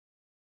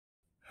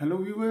Hello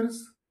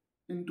viewers,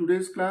 in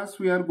today's class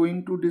we are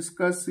going to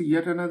discuss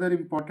yet another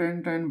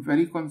important and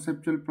very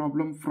conceptual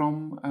problem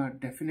from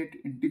definite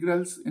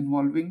integrals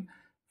involving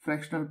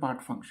fractional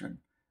part function,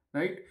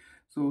 right?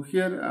 So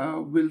here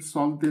we'll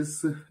solve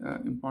this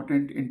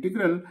important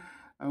integral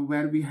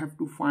where we have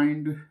to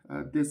find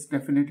this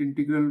definite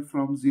integral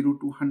from 0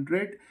 to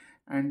 100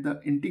 and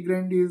the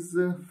integrand is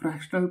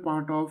fractional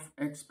part of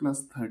x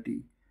plus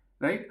 30,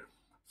 right?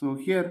 So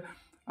here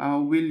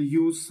we'll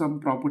use some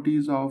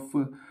properties of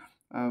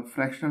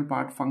fractional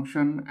part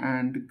function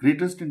and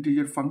greatest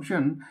integer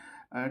function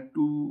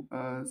to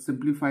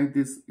simplify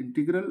this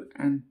integral,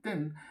 and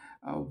then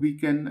we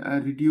can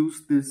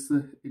reduce this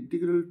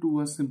integral to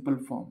a simple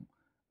form,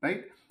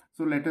 right?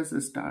 So let us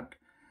start.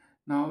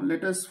 Now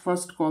let us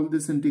first call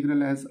this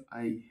integral as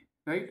I,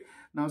 right?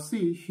 Now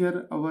see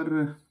here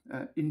our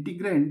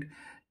integrand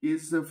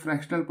is a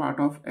fractional part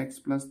of x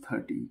plus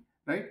 30,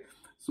 right?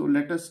 So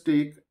let us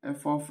take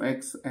f of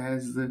x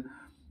as a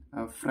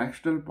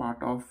fractional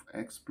part of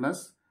x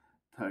plus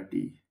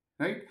 30,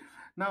 right?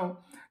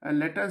 Now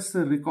let us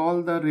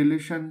recall the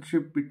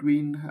relationship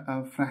between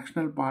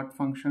fractional part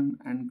function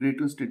and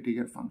greatest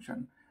integer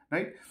function,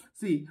 right?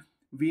 See,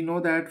 we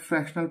know that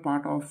fractional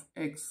part of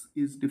x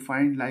is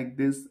defined like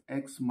this: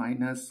 x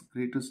minus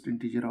greatest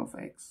integer of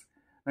x,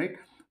 right?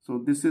 So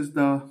this is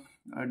the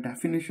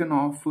definition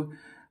of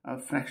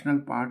fractional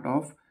part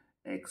of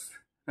x,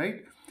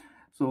 right?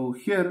 So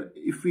here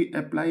if we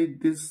apply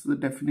this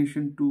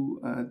definition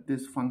to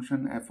this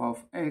function f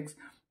of x,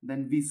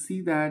 then we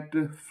see that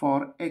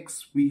for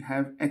x we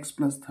have x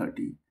plus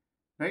 30,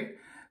 right?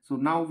 So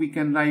now we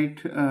can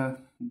write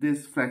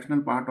this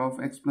fractional part of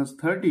x plus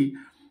 30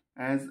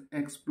 as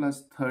x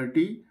plus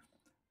 30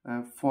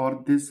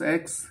 for this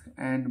x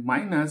and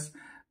minus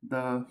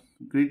the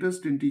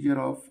greatest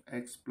integer of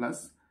x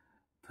plus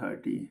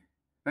 30,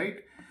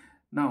 right?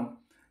 Now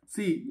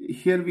see,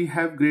 here we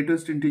have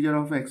greatest integer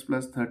of x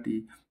plus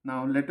 30.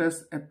 Now let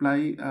us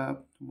apply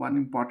one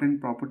important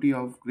property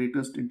of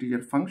greatest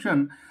integer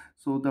function.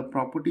 So the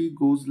property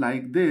goes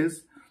like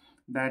this,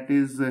 that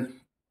is the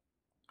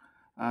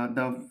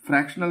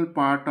fractional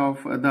part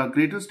of the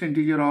greatest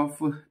integer of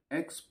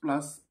x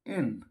plus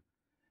n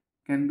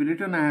can be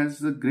written as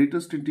the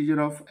greatest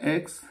integer of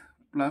x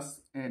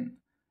plus n,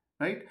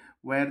 right?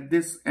 Where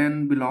this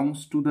n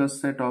belongs to the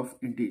set of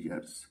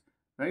integers,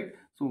 right?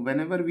 So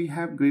whenever we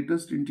have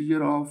greatest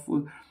integer of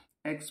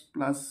x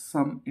plus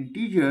some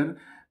integer,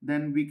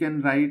 then we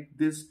can write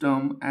this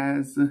term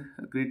as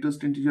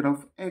greatest integer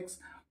of x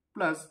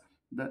plus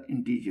the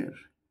integer,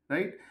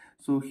 right?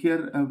 So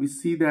here we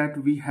see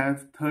that we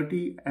have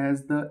 30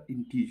 as the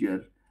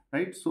integer,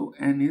 right? So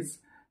n is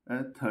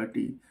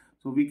 30.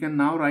 So we can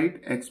now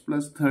write x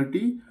plus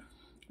 30,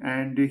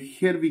 and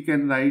here we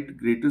can write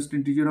greatest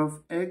integer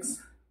of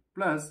x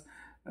plus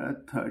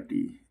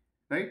 30,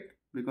 right?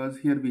 Because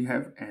here we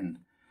have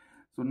n.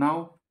 So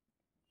now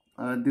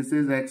this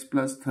is x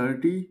plus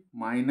 30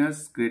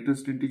 minus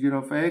greatest integer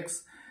of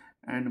x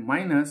and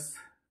minus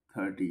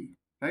 30,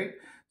 right?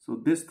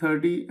 So this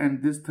 30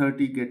 and this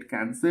 30 get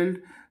cancelled.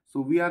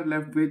 So we are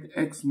left with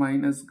x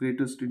minus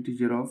greatest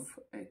integer of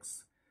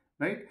x,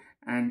 right?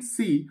 And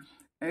see,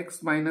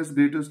 x minus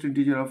greatest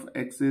integer of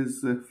x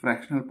is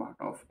fractional part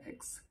of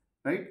x,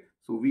 right?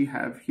 So we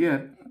have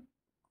here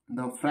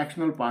the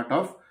fractional part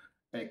of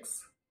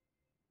x.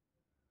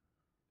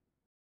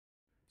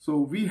 So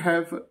we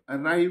have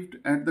arrived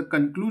at the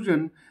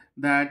conclusion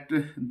that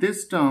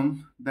this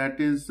term, that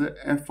is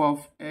f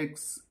of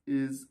x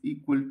is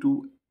equal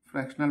to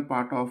fractional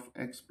part of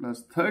x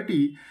plus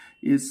 30,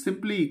 is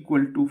simply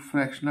equal to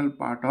fractional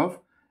part of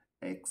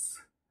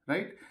x,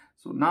 right?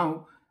 So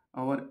now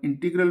our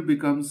integral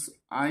becomes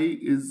I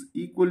is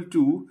equal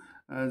to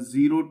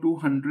 0 to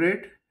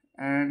 100,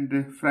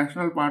 and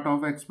fractional part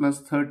of x plus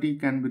 30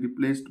 can be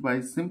replaced by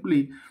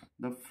simply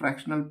the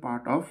fractional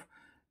part of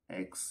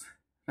x,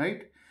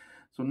 right?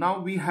 So now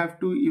we have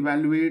to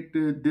evaluate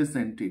this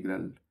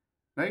integral,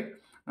 right?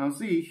 Now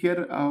see,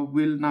 here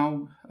we'll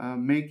now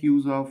make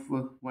use of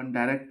one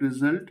direct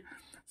result.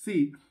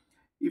 See,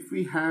 if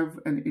we have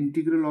an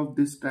integral of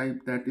this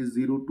type, that is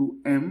 0 to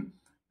m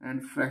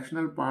and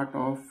fractional part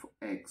of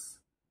x,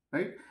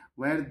 right?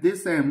 Where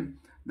this m,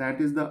 that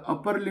is the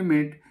upper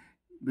limit,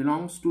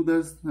 belongs to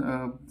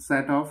the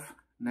set of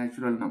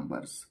natural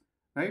numbers,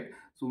 right?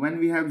 So when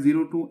we have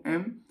 0 to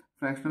m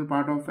fractional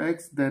part of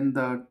x, then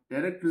the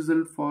direct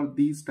result for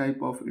these type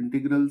of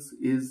integrals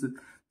is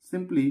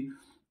simply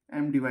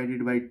m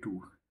divided by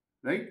 2,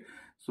 right?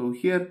 So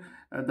here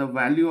the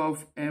value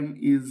of m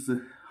is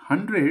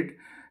 100,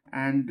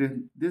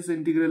 and this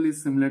integral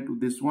is similar to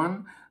this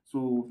one.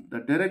 So the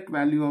direct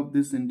value of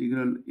this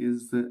integral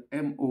is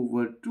m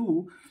over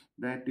 2,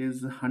 that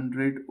is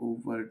 100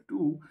 over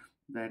 2,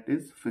 that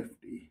is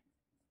 50,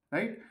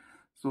 right?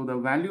 So the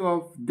value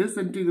of this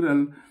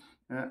integral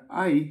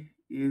I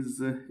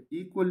is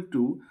equal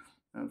to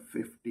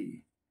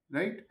 50,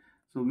 right?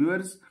 So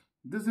viewers,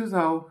 this is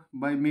how,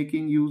 by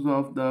making use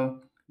of the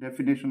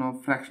definition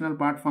of fractional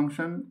part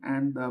function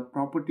and the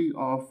property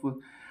of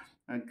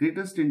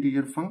greatest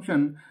integer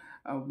function,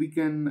 we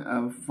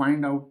can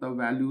find out the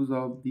values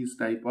of these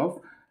type of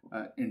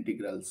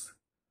integrals.